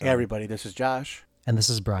Hey everybody, this is Josh. And this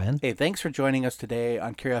is Brian. Hey, thanks for joining us today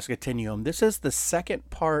on Curiosity Continuum. This is the second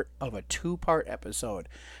part of a two-part episode.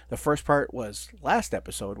 The first part was last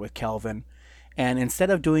episode with Kelvin, and instead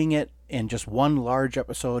of doing it in just one large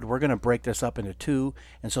episode, we're going to break this up into two,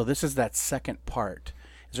 and so this is that second part.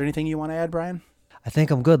 Is there anything you want to add, Brian? I think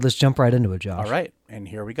I'm good. Let's jump right into it, Josh. All right, and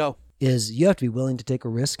here we go. You have to be willing to take a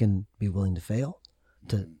risk and be willing to fail,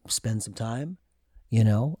 to spend some time.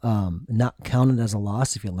 Not count it as a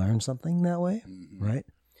loss if you learn something that way, right?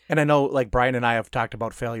 And I know, like Brian and I have talked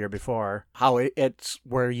about failure before, how it's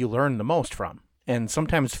where you learn the most from. And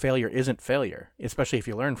sometimes failure isn't failure, especially if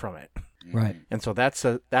you learn from it. Right. And so that's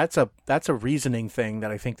a reasoning thing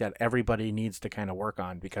that I think that everybody needs to kind of work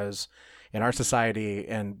on, because in our society,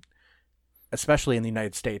 and especially in the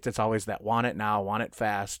United States, it's always that want it now, want it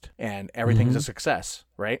fast, and everything's a success,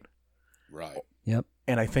 right? Right. Yep.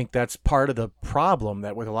 And I think that's part of the problem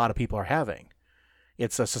that with a lot of people are having.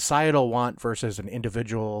 It's a societal want versus an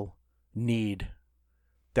individual need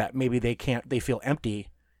that maybe they feel empty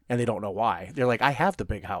and they don't know why. They're like, I have the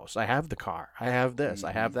big house, I have the car, I have this,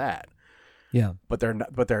 I have that. Yeah. But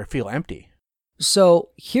they feel empty. So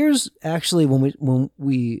here's actually when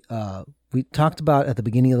we talked about at the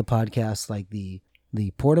beginning of the podcast, like the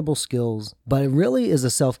portable skills, but it really is a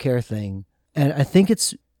self-care thing. And I think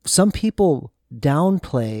it's some people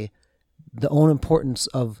downplay the own importance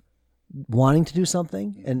of wanting to do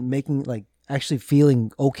something and making, like, actually feeling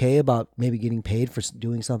okay about maybe getting paid for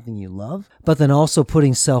doing something you love, but then also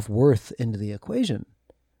putting self-worth into the equation.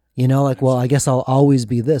 Well, I guess I'll always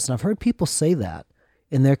be this. And I've heard people say that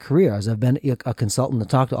in their careers. I've been a consultant to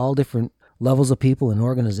talk to all different levels of people and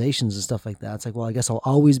organizations and stuff like that. It's like, well, I guess I'll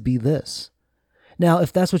always be this. Now,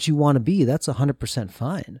 if that's what you want to be, that's 100%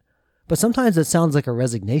 fine. But sometimes it sounds like a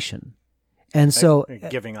resignation. And so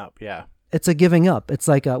giving up, yeah. It's a giving up. It's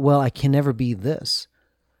like, well, I can never be this.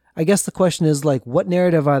 I guess the question is, like, what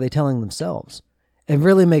narrative are they telling themselves? It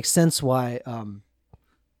really makes sense why,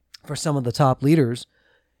 for some of the top leaders,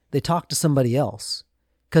 they talk to somebody else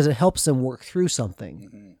because it helps them work through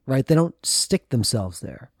something, right? They don't stick themselves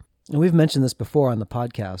there. And we've mentioned this before on the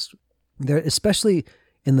podcast. There, especially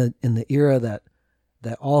in the era that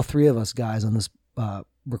all three of us guys on this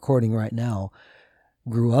recording right now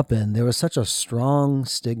grew up in, there was such a strong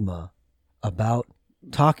stigma about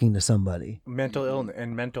talking to somebody. Mental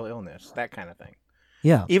illness, that kind of thing.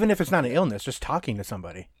 Yeah. Even if it's not an illness, just talking to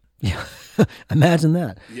somebody. Yeah. Imagine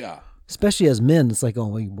that. Yeah. Especially as men, it's like, oh,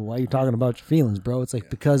 why are you talking about your feelings, bro? It's like,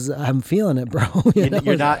 because I'm feeling it, bro.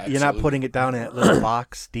 You're not putting it down in that little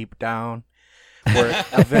box deep down where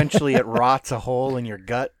eventually it rots a hole in your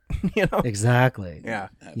gut, Exactly. Yeah.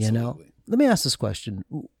 Absolutely. Let me ask this question.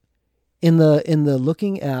 In the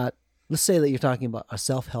looking at, let's say that you're talking about a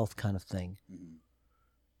self-health kind of thing,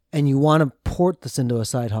 and you want to port this into a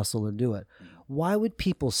side hustle or do it, why would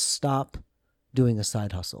people stop doing a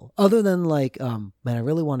side hustle? Other than like, man, I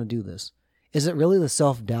really want to do this. Is it really the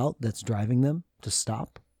self-doubt that's driving them to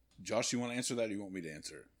stop? Josh, you want to answer that, or you want me to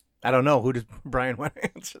answer it? I don't know. Who does Brian want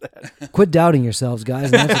to answer that? Quit doubting yourselves,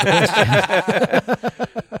 guys, and answer the question.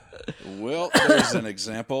 Well, there's an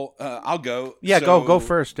example. I'll go. Yeah, So, go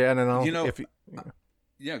first, Dan, and I'll.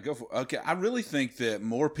 Yeah, go for it. Okay, I really think that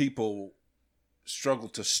more people struggle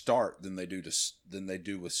to start than they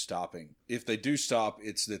do with stopping. If they do stop,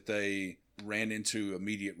 it's that they ran into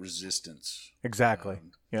immediate resistance. Exactly.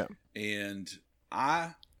 Yeah. And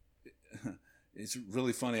it's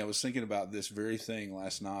really funny. I was thinking about this very thing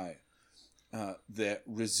last night. That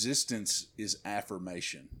resistance is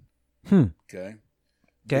affirmation. Okay.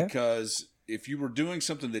 Because if you were doing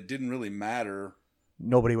something that didn't really matter,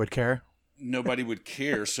 nobody would care.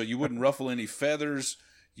 So you wouldn't ruffle any feathers.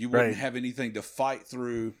 You wouldn't have anything to fight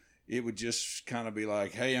through. It would just kind of be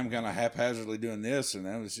like, hey, I'm kind of haphazardly doing this. And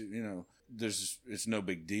that was, it's no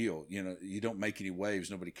big deal. You don't make any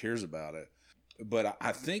waves. Nobody cares about it. But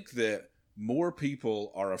I think that more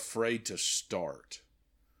people are afraid to start.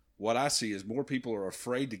 What I see is more people are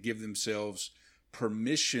afraid to give themselves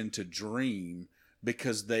permission to dream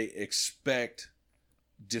because they expect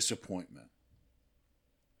disappointment.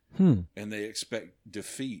 And they expect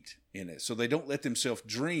defeat in it. So they don't let themselves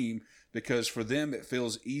dream because for them it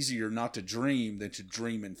feels easier not to dream than to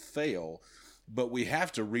dream and fail. But we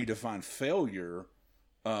have to redefine failure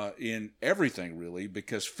in everything, really,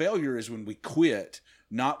 because failure is when we quit,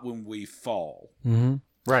 not when we fall. Mm-hmm.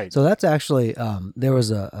 Right. So that's actually, there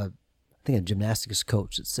was I think a gymnastics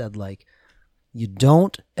coach that said, like, you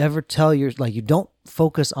don't ever you don't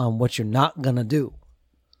focus on what you're not going to do.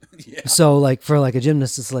 Yeah. So like for a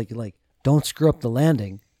gymnast, it's like don't screw up the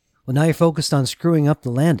landing. Well, now you're focused on screwing up the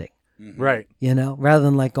landing. Right. rather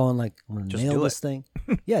than like going like, I'm going to Just nail do this it. thing.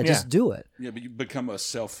 Yeah, just do it. Yeah, but you become a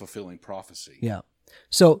self-fulfilling prophecy. Yeah.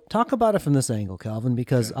 So talk about it from this angle, Calvin,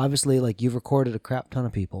 because obviously like you've recorded a crap ton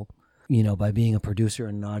of people, by being a producer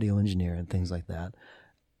and an audio engineer and things like that.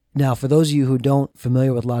 Now, for those of you who don't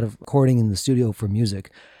familiar with a lot of recording in the studio for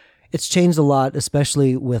music, it's changed a lot,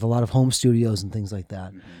 especially with a lot of home studios and things like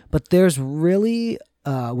that. Mm-hmm. But there's really,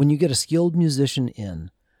 when you get a skilled musician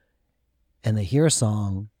in and they hear a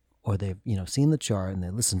song or they've, seen the chart and they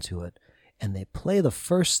listen to it and they play the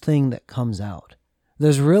first thing that comes out,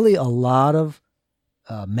 there's really a lot of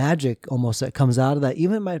magic almost that comes out of that.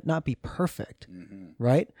 Even it might not be perfect,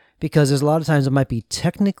 right? Because there's a lot of times it might be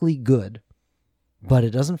technically good, but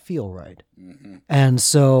it doesn't feel right. Mm-hmm. And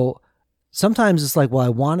so sometimes it's like, well, I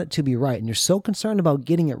want it to be right. And you're so concerned about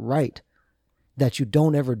getting it right that you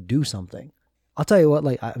don't ever do something. I'll tell you what,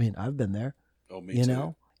 I've been there. Oh, me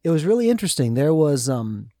too. It was really interesting. There was,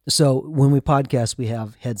 so when we podcast, we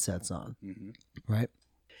have headsets on, right?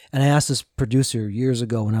 And I asked this producer years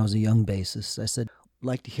ago when I was a young bassist, I said, I'd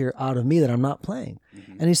like to hear out of me that I'm not playing.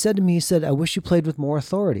 And he said to me, I wish you played with more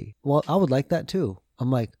authority. Well, I would like that too.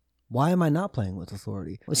 I'm like, why am I not playing with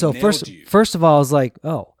authority? So first of all, I was like,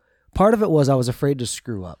 oh, part of it was I was afraid to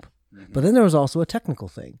screw up. But then there was also a technical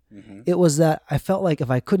thing. It was that I felt like if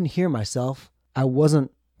I couldn't hear myself, I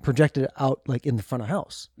wasn't projected out like in the front of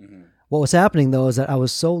house. What was happening though is that I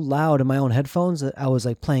was so loud in my own headphones that I was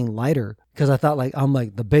like playing lighter because I thought like I'm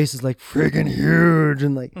like the bass is like freaking huge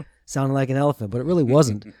and like sounding like an elephant, but it really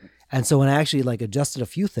wasn't. And so when I actually like adjusted a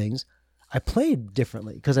few things, I played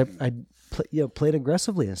differently because I played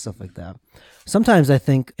aggressively and stuff like that. Sometimes I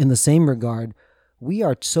think in the same regard, we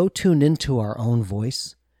are so tuned into our own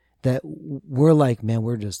voice that we're like, man,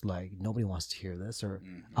 we're just like, nobody wants to hear this, or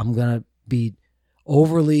I'm going to be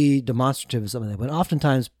overly demonstrative or something like that. But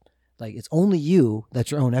oftentimes, like, it's only you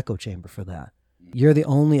that's your own echo chamber for that. You're the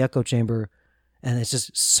only echo chamber, and it's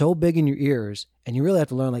just so big in your ears, and you really have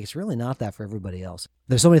to learn, like, it's really not that for everybody else.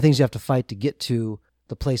 There's so many things you have to fight to get to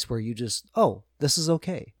the place where you just, oh, this is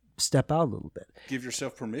okay. Step out a little bit. Give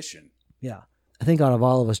yourself permission. Yeah. I think out of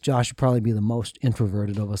all of us, Josh would probably be the most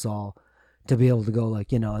introverted of us all to be able to go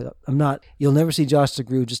like, you'll never see Josh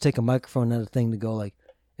DeGrew just take a microphone and a thing to go like,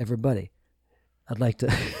 everybody, I'd like to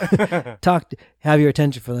have your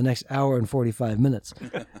attention for the next hour and 45 minutes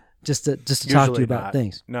just to talk to you about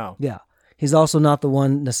things. No. Yeah. He's also not the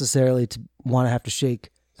one necessarily to want to have to shake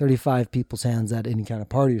 35 people's hands at any kind of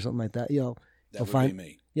party or something like that. That would be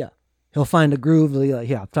me. Yeah. He'll find a groove.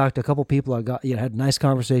 I've talked to a couple people. I got, had a nice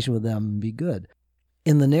conversation with them and be good.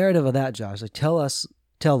 In the narrative of that, Josh, like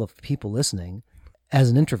tell the people listening as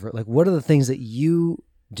an introvert, like what are the things that you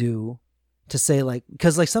do to say like,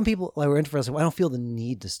 because like some people like we're introverts, like, well, I don't feel the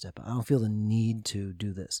need to step out. I don't feel the need to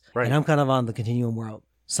do this. Right. And I'm kind of on the continuum where I'm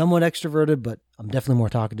somewhat extroverted, but I'm definitely more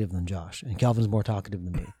talkative than Josh, and Calvin's more talkative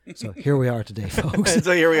than me. So here we are today, folks.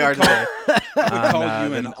 So here we are today. I would call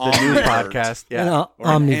you an the new podcast. Yeah.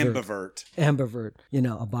 Or an ambivert. Ambivert,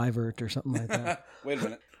 a bivert or something like that. Wait a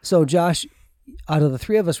minute. So Josh, out of the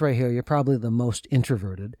three of us right here, you're probably the most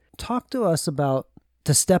introverted. Talk to us about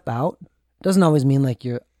to step out. Doesn't always mean like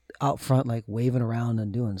you're out front, like waving around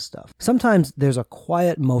and doing stuff. Sometimes there's a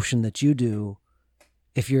quiet motion that you do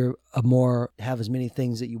if you're have as many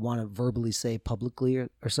things that you want to verbally say publicly or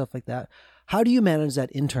stuff like that. How do you manage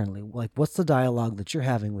that internally? Like, what's the dialogue that you're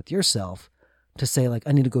having with yourself to say, like,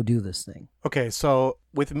 I need to go do this thing? Okay, so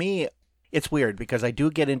with me, it's weird because I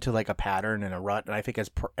do get into like a pattern and a rut, and I think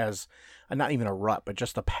as not even a rut, but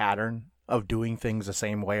just a pattern of doing things the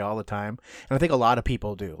same way all the time. And I think a lot of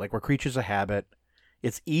people do. Like, we're creatures of habit.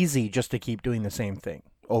 It's easy just to keep doing the same thing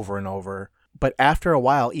over and over. But after a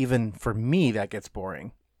while, even for me, that gets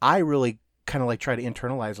boring. I really kind of like try to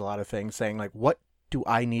internalize a lot of things, saying like, what do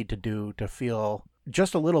I need to do to feel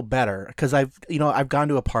just a little better? Because I've gone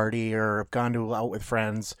to a party or I've gone out with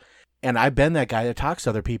friends, and I've been that guy that talks to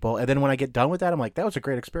other people. And then when I get done with that, I'm like, that was a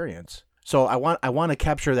great experience. So I want to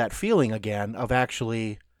capture that feeling again of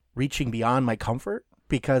actually reaching beyond my comfort,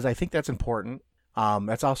 because I think that's important.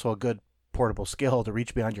 That's also a good portable skill to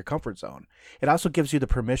reach beyond your comfort zone. It also gives you the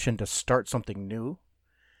permission to start something new,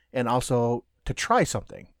 and also to try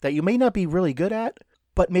something that you may not be really good at,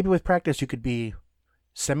 but maybe with practice you could be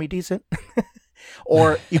semi-decent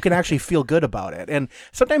or you can actually feel good about it. And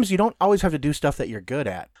sometimes you don't always have to do stuff that you're good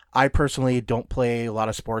at. I personally don't play a lot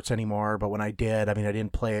of sports anymore, but when I did, I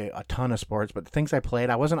didn't play a ton of sports, but the things I played,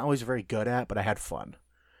 I wasn't always very good at, but I had fun.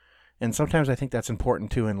 And sometimes I think that's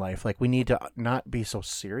important too in life. Like, we need to not be so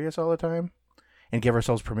serious all the time and give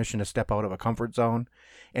ourselves permission to step out of a comfort zone.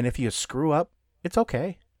 And if you screw up, it's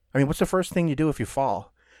okay. What's the first thing you do if you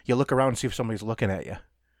fall? You look around and see if somebody's looking at you.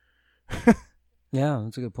 Yeah,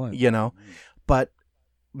 that's a good point. You know, but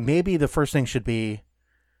maybe the first thing should be,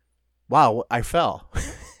 wow, I fell.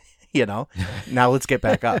 You know, now let's get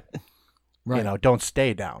back up. Right. You know, don't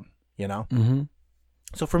stay down, you know? Mm-hmm.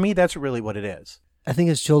 So for me, that's really what it is. I think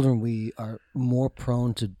as children, we are more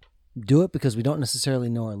prone to do it because we don't necessarily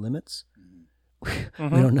know our limits.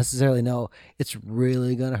 Mm-hmm. We don't necessarily know it's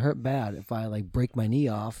really going to hurt bad if I like break my knee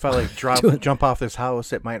off. If I like jump off this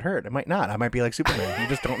house, it might hurt. It might not. I might be like Superman. You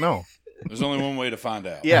just don't know. There's only one way to find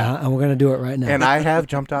out. Yeah. And we're going to do it right now. And I have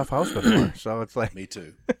jumped off house before. So it's like, Me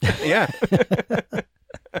too. yeah.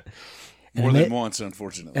 More than once,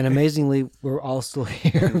 unfortunately. And amazingly, we're all still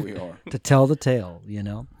here Here we are. to tell the tale, you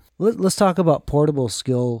know? Let's talk about portable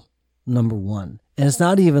skill number 1. And it's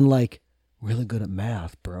not even like really good at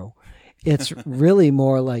math, bro. It's really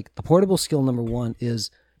more like the portable skill number 1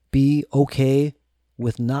 is be okay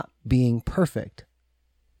with not being perfect,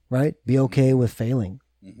 right? Be okay with failing.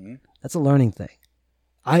 Mm-hmm. That's a learning thing.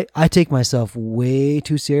 I take myself way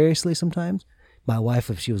too seriously sometimes. My wife,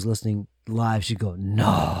 if she was listening live, she'd go,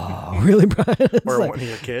 "No, really, Brian?" Or like, one of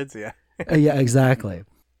your kids, yeah. Yeah, exactly.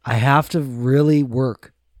 I have to really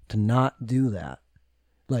work to not do that.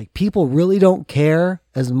 Like, people really don't care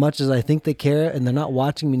as much as I think they care, and they're not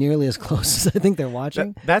watching me nearly as close as I think they're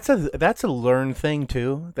watching. That's a learned thing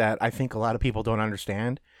too that I think a lot of people don't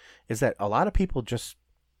understand, is that a lot of people just,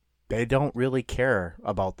 they don't really care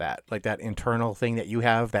about that. Like that internal thing that you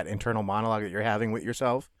have, that internal monologue that you're having with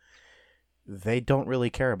yourself, they don't really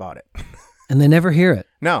care about it. And they never hear it.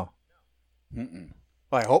 No. Mm-mm.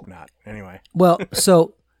 Well, I hope not. Anyway. Well,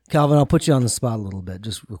 so Calvin, I'll put you on the spot a little bit,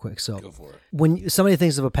 just real quick. So Go for it. when somebody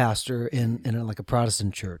thinks of a pastor in like a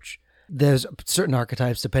Protestant church, there's certain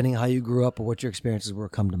archetypes, depending on how you grew up or what your experiences were,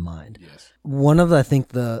 come to mind. Yes. One of I think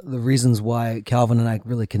the reasons why Calvin and I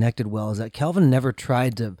really connected well is that Calvin never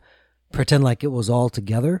tried to pretend like it was all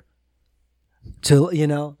together. To, you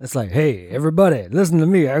know, it's like, hey, everybody, listen to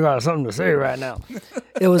me. I got something to say right now.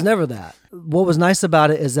 It was never that. What was nice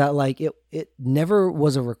about it is that like it never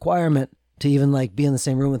was a requirement to even like be in the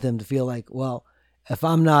same room with him to feel like, well, if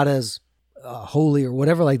I'm not as holy or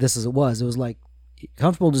whatever like this as it was like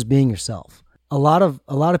comfortable just being yourself. A lot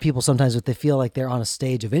of people sometimes, if they feel like they're on a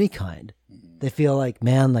stage of any kind, they feel like,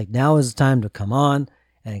 man, like now is the time to come on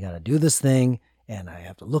and I got to do this thing and I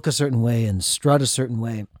have to look a certain way and strut a certain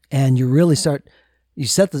way. And you really you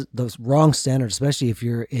set the wrong standard, especially if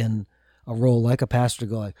you're in a role like a pastor, to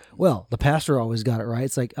go like, well, the pastor always got it right.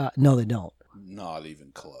 It's like, no, they don't. Not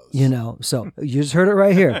even close. You know, so you just heard it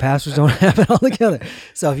right here. Pastors don't have it all together.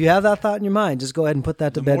 So if you have that thought in your mind, just go ahead and put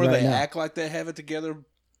that to bed right now. The more they act like they have it together,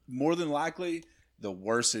 more than likely, the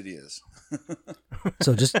worse it is.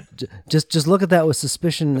 So just look at that with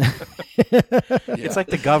suspicion. It's like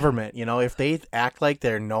the government, you know, if they act like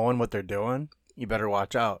they're knowing what they're doing, you better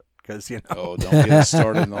watch out because, you know. Oh, don't get us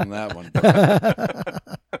started on that one.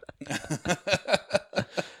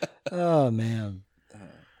 Oh, man.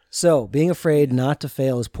 So being afraid not to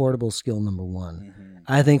fail is portable skill number 1. Mm-hmm.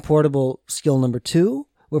 I think portable skill number 2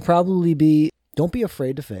 would probably be don't be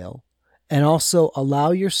afraid to fail and also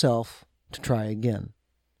allow yourself to try again.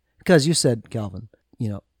 Because you said, Calvin, you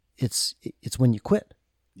know, it's when you quit.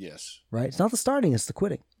 Yes. Right? It's not the starting, it's the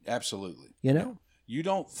quitting. Absolutely. You know? You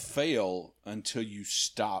don't fail until you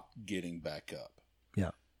stop getting back up.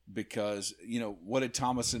 Yeah. Because, you know, what did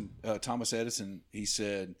Thomas Edison, he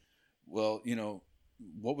said, well, you know,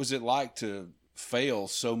 what was it like to fail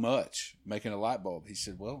so much making a light bulb? He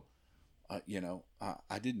said, well, you know,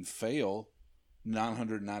 I didn't fail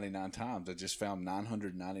 999 times. I just found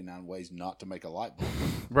 999 ways not to make a light bulb.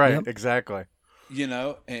 Right, Yep. exactly. You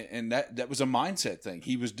know, and that was a mindset thing.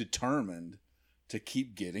 He was determined to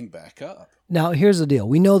keep getting back up. Now, here's the deal.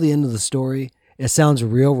 We know the end of the story. It sounds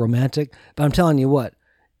real romantic, but I'm telling you what,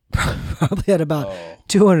 probably at about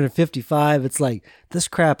 255, it's like, this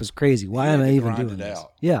crap is crazy. Why am I even doing this?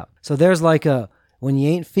 Out. Yeah. So there's like when you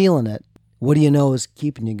ain't feeling it, what do you know is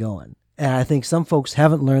keeping you going? And I think some folks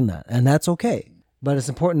haven't learned that, and that's okay. But it's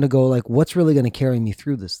important to go like, what's really going to carry me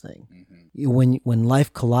through this thing? Mm-hmm. When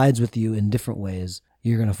life collides with you in different ways,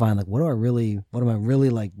 you're going to find like, what am I really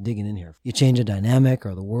like digging in here? You change a dynamic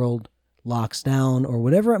or the world locks down or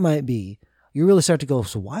whatever it might be. You really start to go,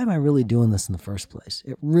 so why am I really doing this in the first place?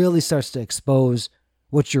 It really starts to expose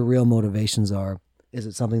what your real motivations are. Is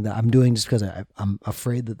it something that I'm doing just because I'm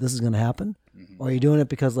afraid that this is going to happen? Mm-hmm. Or are you doing it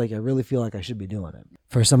because like I really feel like I should be doing it?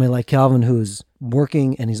 For somebody like Calvin who's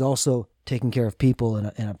working and he's also taking care of people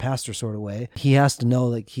in a pastor sort of way, he has to know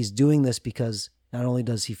like he's doing this because not only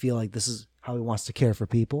does he feel like this is how he wants to care for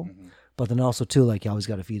people, mm-hmm. but then also too like he always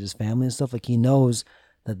got to feed his family and stuff. Like he knows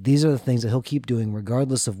that these are the things that he'll keep doing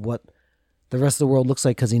regardless of what the rest of the world looks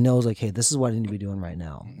like, because he knows, like, hey, this is what I need to be doing right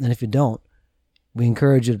now. And if you don't, we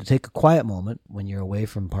encourage you to take a quiet moment when you're away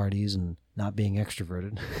from parties and not being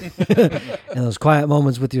extroverted. And those quiet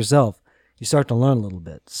moments with yourself, you start to learn a little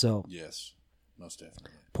bit. So yes, most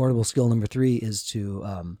definitely. Portable skill number 3 is to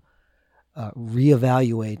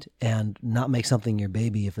reevaluate and not make something your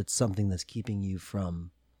baby if it's something that's keeping you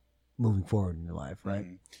from moving forward in your life, right?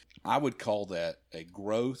 I would call that a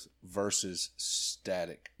growth versus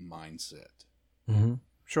static mindset. Mm-hmm.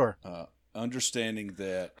 Sure. Understanding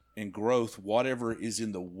that in growth, whatever is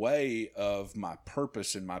in the way of my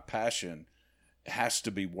purpose and my passion has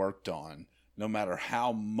to be worked on, no matter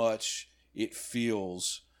how much it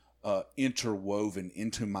feels interwoven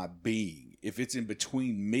into my being. If it's in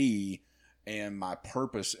between me and my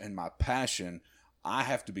purpose and my passion, I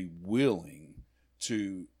have to be willing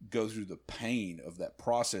to go through the pain of that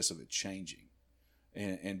process of it changing,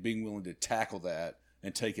 and being willing to tackle that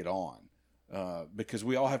and take it on. Because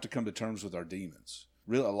we all have to come to terms with our demons.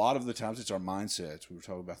 Really, a lot of the times it's our mindsets. We were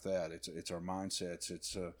talking about that. It's our mindsets.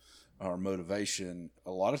 It's our motivation.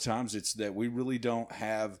 A lot of times it's that we really don't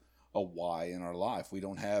have a why in our life. We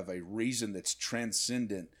don't have a reason that's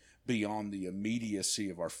transcendent beyond the immediacy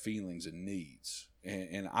of our feelings and needs.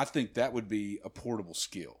 And I think that would be a portable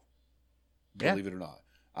skill, believe it or not.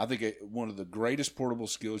 I think one of the greatest portable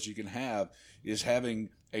skills you can have is having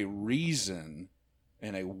a reason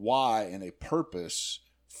and a why and a purpose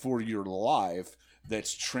for your life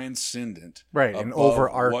that's transcendent, right, and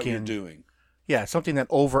overarching what you're doing. Yeah, something that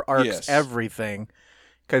overarches Yes. everything.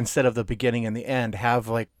 Instead of the beginning and the end, have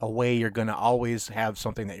like a way you're going to always have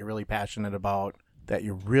something that you're really passionate about, that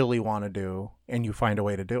you really want to do, and you find a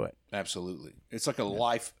way to do it. Absolutely. It's like a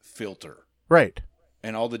life filter. Right.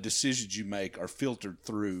 And all the decisions you make are filtered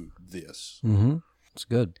through this. Mm-hmm. It's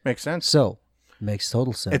good. Makes sense. So, makes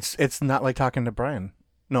total sense. It's not like talking to Brian.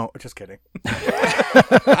 No, just kidding.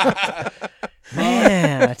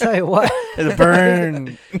 Man, I tell you what. The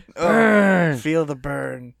burn. Burn. Feel the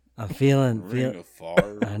burn. I'm feeling. Ring of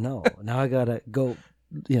fire. I know. Now I got to go,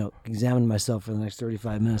 examine myself for the next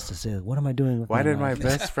 35 minutes to say, what am I doing with Why did life? my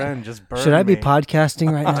best friend just burn Should I be me?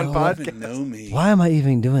 podcasting right On now? pod- You know me. Why am I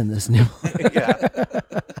even doing this now? Yeah.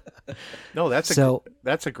 No, that's So-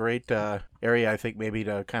 a great area, I think, maybe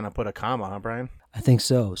to kind of put a comma, huh, Brian? I think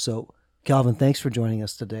so. So, Calvin, thanks for joining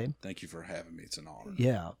us today. Thank you for having me. It's an honor.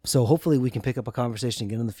 Yeah. So hopefully we can pick up a conversation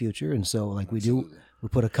again in the future. And so like Absolutely. we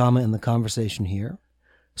put a comma in the conversation here.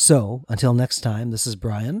 So until next time, this is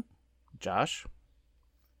Brian Josh?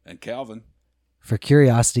 And Calvin. for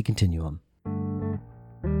Curiosity Continuum.